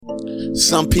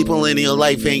Some people in your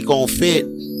life ain't gonna fit.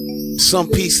 Some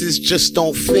pieces just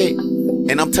don't fit.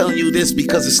 And I'm telling you this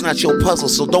because it's not your puzzle.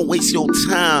 So don't waste your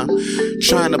time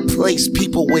trying to place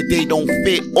people where they don't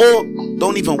fit. Or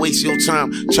don't even waste your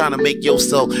time trying to make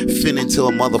yourself fit into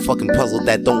a motherfucking puzzle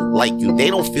that don't like you. They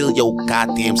don't feel your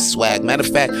goddamn swag. Matter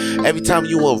of fact, every time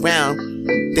you around,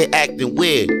 they acting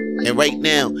weird. And right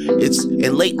now,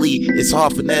 lately, it's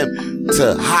hard for them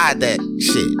to hide that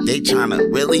shit. They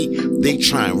trying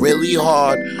really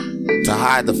hard to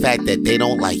hide the fact that they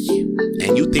don't like you.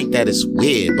 And you think that it's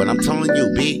weird, but I'm telling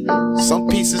you, B, some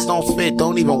pieces don't fit.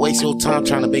 Don't even waste your time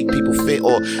trying to make people fit,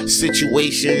 or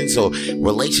situations or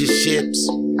relationships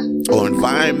or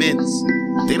environments.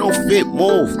 They don't fit.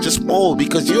 Move. Just move,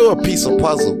 because you're a piece of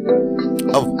puzzle.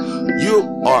 You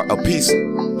are a piece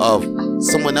of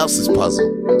someone else's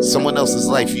puzzle, someone else's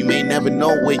life. You may never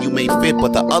know where you may fit,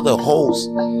 but the other holes,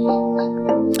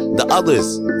 the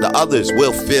others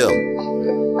will fill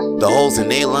the holes in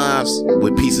their lives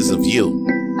with pieces of you.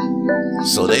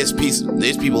 So there's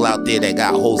people out there that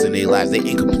got holes in their lives. They're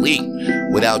incomplete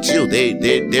without you.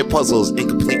 Their puzzle is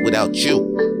incomplete without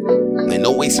you. And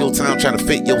don't waste your time trying to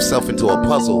fit yourself into a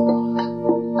puzzle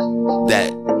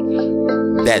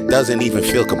that doesn't even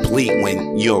feel complete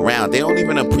when you're around. They don't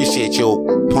even appreciate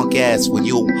your punk ass when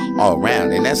you are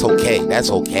around. And that's okay. That's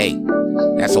okay.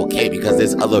 That's okay, because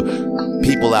there's other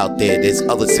people out there. There's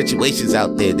other situations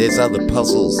out there. There's other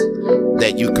puzzles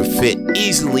that you can fit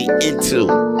easily into.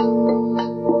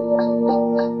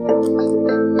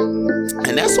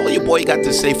 And that's all your boy got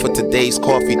to say for today's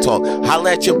Coffee Talk.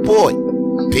 Holla at your boy.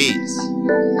 Peace.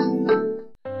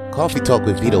 Coffee Talk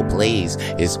with Vito Blaze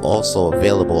is also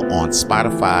available on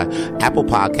Spotify, Apple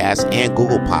Podcasts, and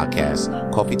Google Podcasts.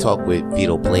 Coffee Talk with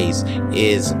Vito Blaze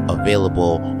is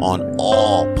available on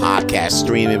all podcast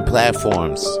streaming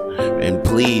platforms. And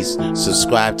please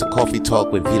subscribe to Coffee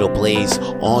Talk with Vito Blaze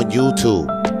on YouTube.